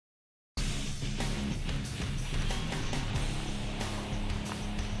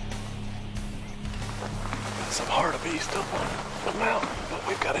hartebeest up on the mountain, but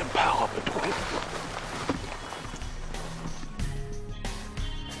we've got impala between.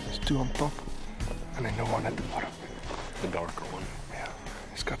 There's two on top, and then the one at the bottom. The darker one. Yeah,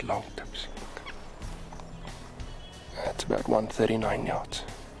 he's got long tips. That's about 139 yards.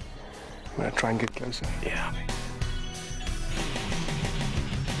 I'm gonna try and get closer. Yeah.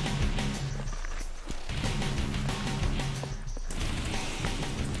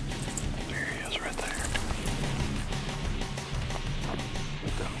 There he is right there.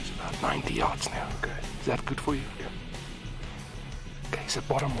 He's about 90 yards now. Okay. Is that good for you? Yeah. Okay, he's the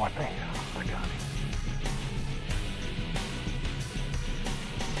bottom one. Hey, I got him.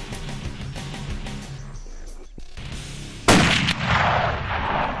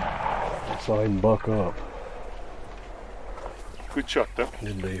 Saw him buck up. Good shot, though.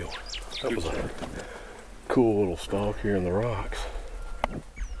 Good deal. That was a cool little stalk here in the rocks.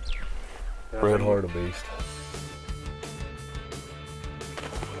 Red hartebeest.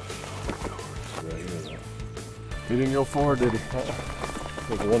 He didn't go far, did he? It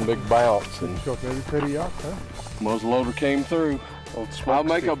was one big bounce, and muzzleloader came through. I'll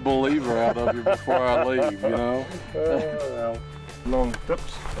make a believer out of you before I leave, you know? Long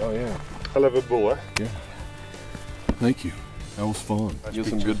tips. Oh yeah. Hell of a bull, eh? Yeah. Thank you. That was fun. Nice Get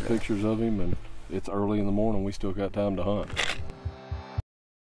some good pictures of him, and it's early in the morning. We still got time to hunt.